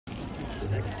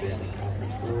next band and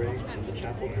conference foray is the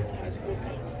Chapel Hill High School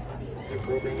Band. Their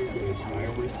program includes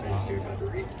fireworks fanfare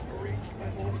battery arranged by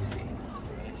Longview.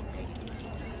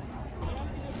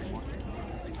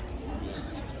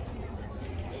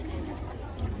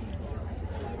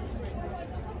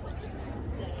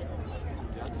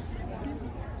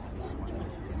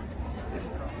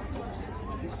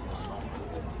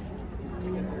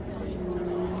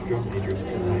 Drum majors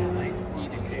Keziah Knight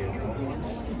and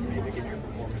KFL may begin your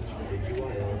performance for the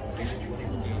UIL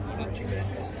 2021 marching band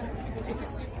class.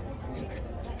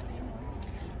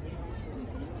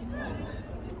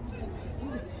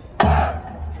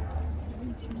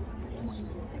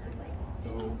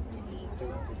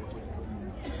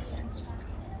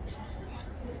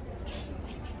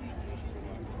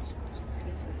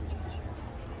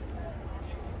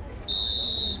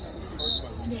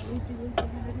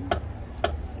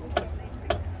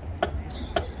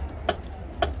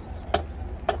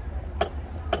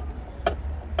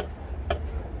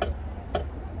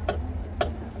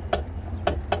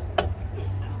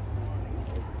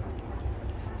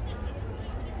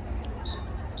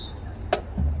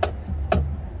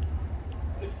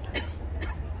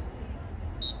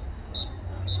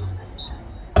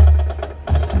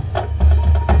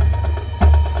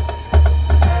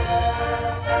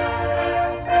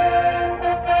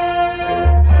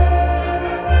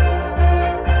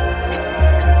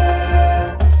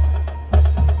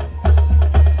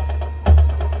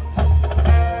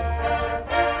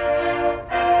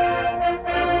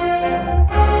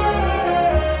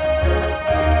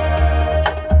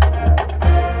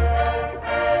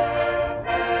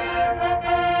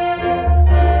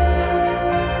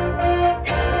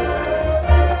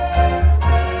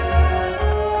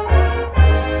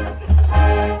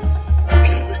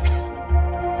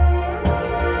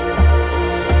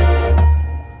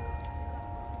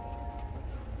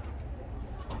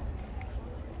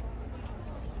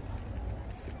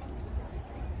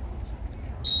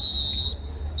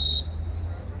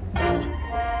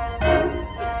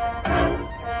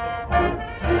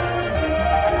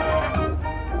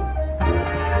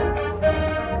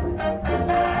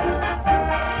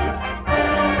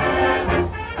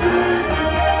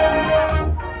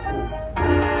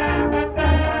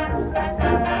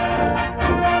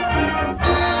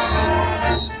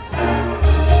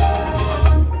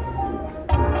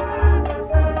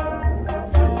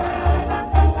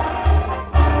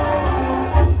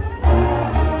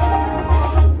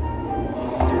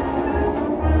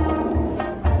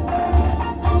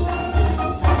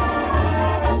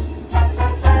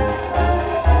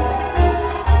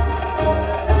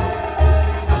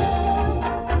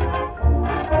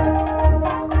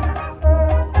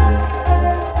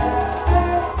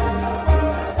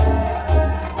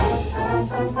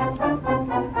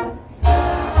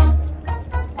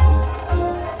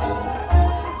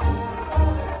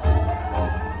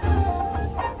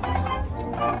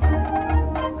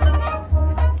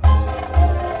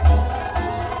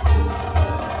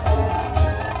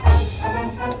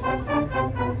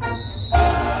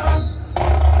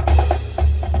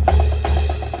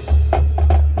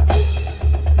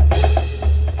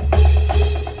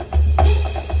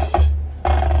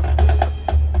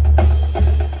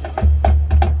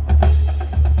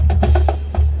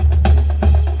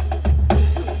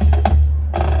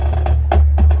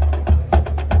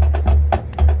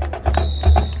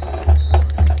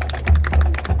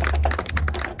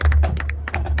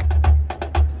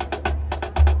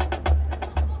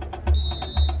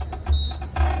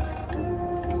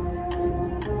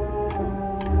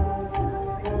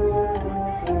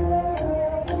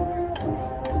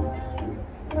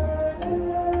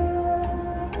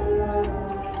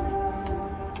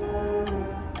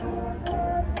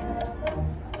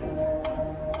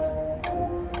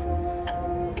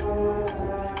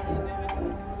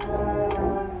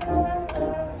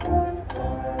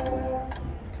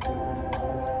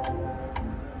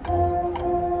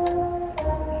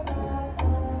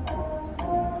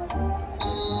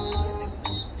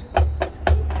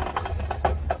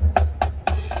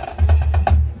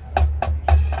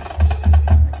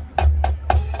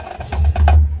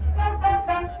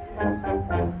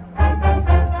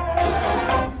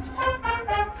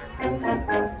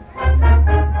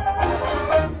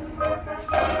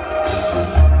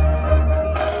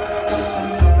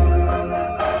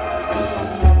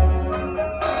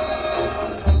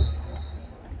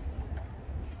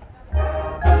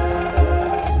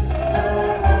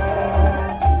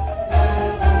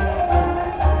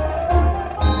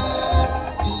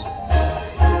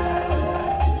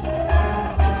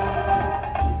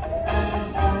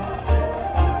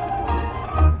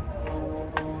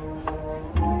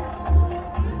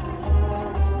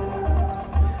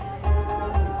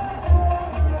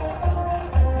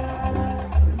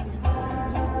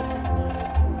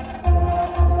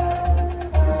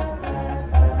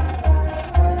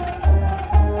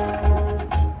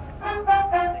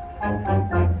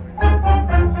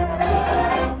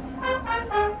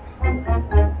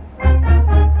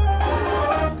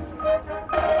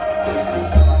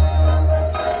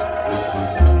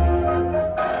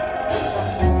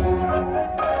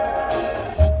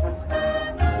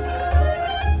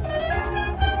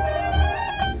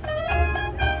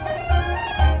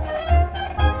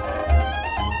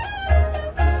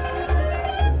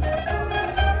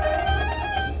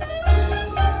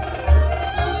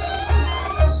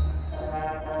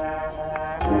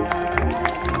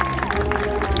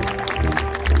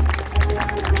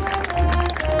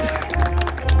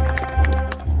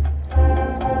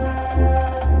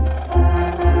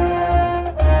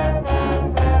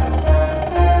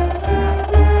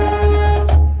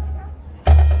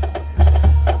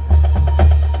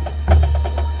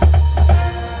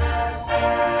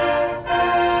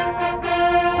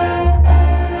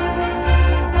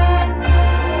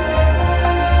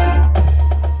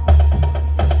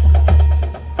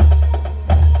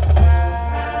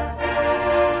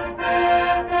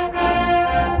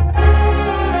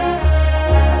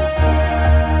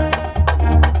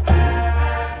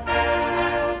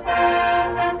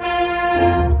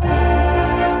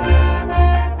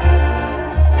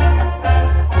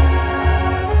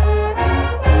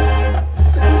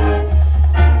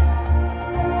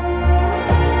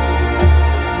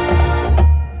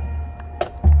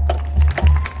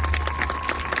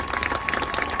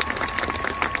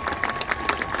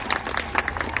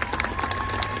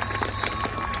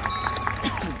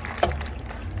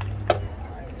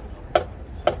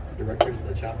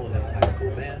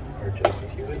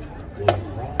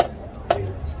 William Ross,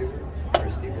 Cleveland Stewart,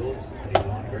 Christy Willis, and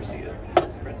Yvonne Garcia.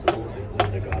 Principal is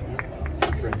Linda Godwin.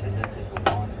 Superintendent is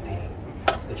Lamont Dean.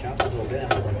 The Chapel Hill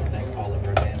Band would like to thank all of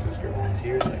our band booster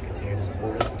volunteers that continue to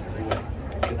support us in every way.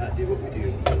 We could not do what we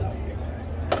do without you.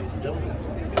 Ladies and gentlemen,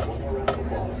 please give one more round of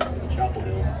applause for the Chapel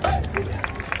Hill Band Booster.